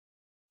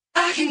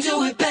I can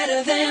do it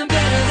better than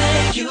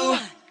you.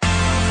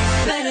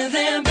 Better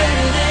than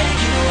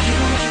you.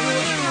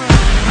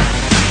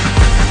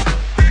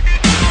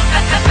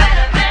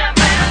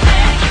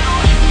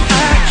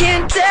 I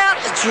can tell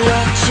that you're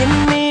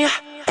watching me,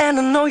 and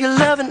I know you're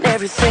loving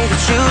everything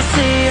that you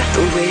see.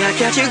 The way I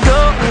got you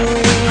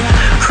going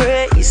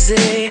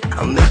crazy,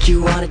 I'll make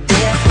you wanna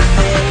dance with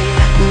me.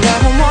 Now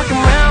I'm walking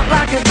around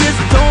like I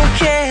just don't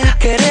care.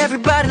 Got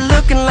everybody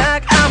looking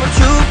like I'm a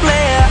true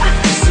player.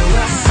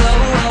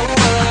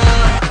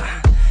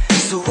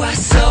 So I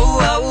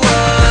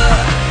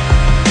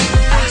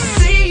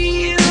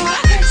see you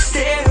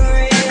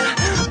staring,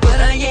 but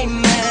I ain't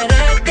mad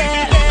at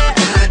that.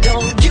 Why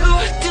don't you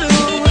do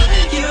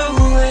you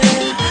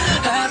and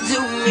I do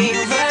me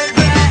right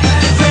back?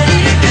 Ready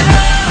to go?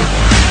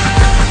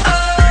 Oh,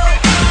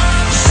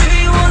 sure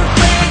you wanna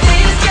play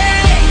this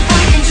game?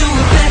 I can do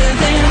it better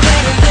than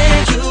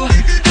you.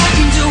 I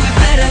can do it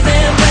better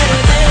than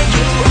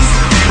you.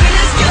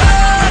 Let's go.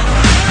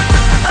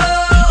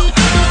 Oh,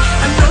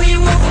 I know you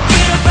won't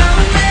forget about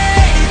me.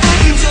 I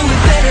can do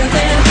it better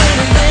than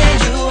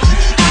you.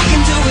 I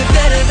can do it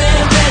better than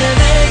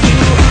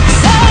you.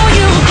 So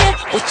you get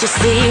what you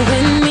see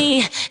with me.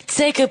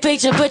 Take a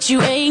picture, but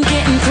you ain't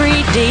getting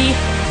 3D.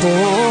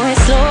 Boy,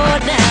 slow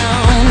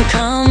down,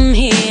 come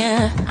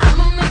here.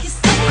 I'ma make you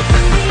stay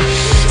for me.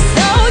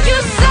 So you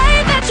say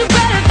that you're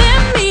better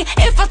than me.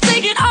 If I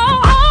take it all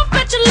off,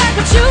 bet you like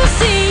what you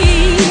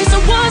see. So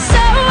what's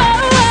up?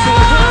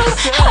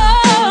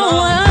 Oh,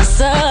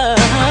 what's up?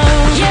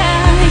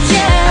 Yeah.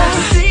 I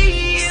see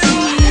you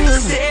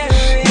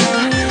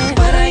staring,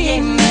 but I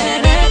ain't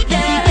mad at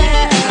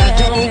that. Why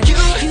don't you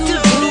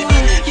do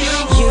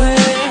you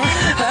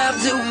have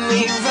to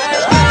me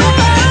right?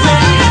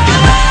 Ready to go?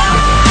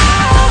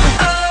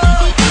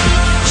 Oh,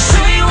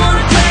 sure you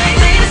wanna play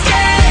this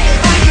game?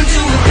 I can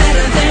do it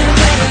better than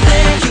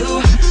you.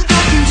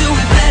 I can do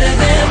it better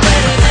than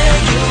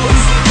you.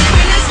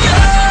 Let's go.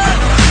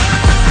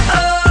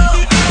 Oh,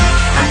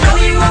 I know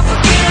you won't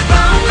forget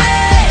about me.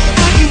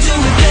 I can do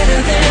it better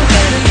than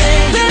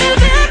you.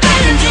 I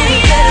can do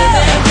it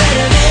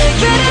better than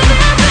you.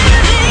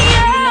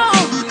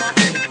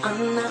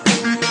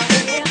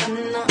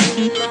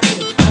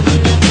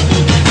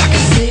 I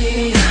can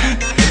see you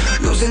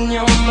losing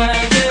your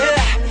mind,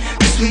 yeah.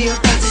 'Cause we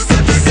about to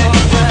set this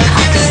off right.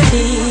 I can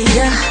see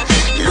ya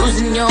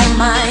losing your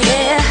mind,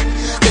 yeah.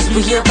 'Cause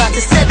we about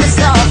to set this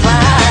off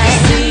right. I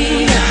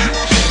see ya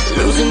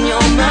losing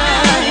your mind.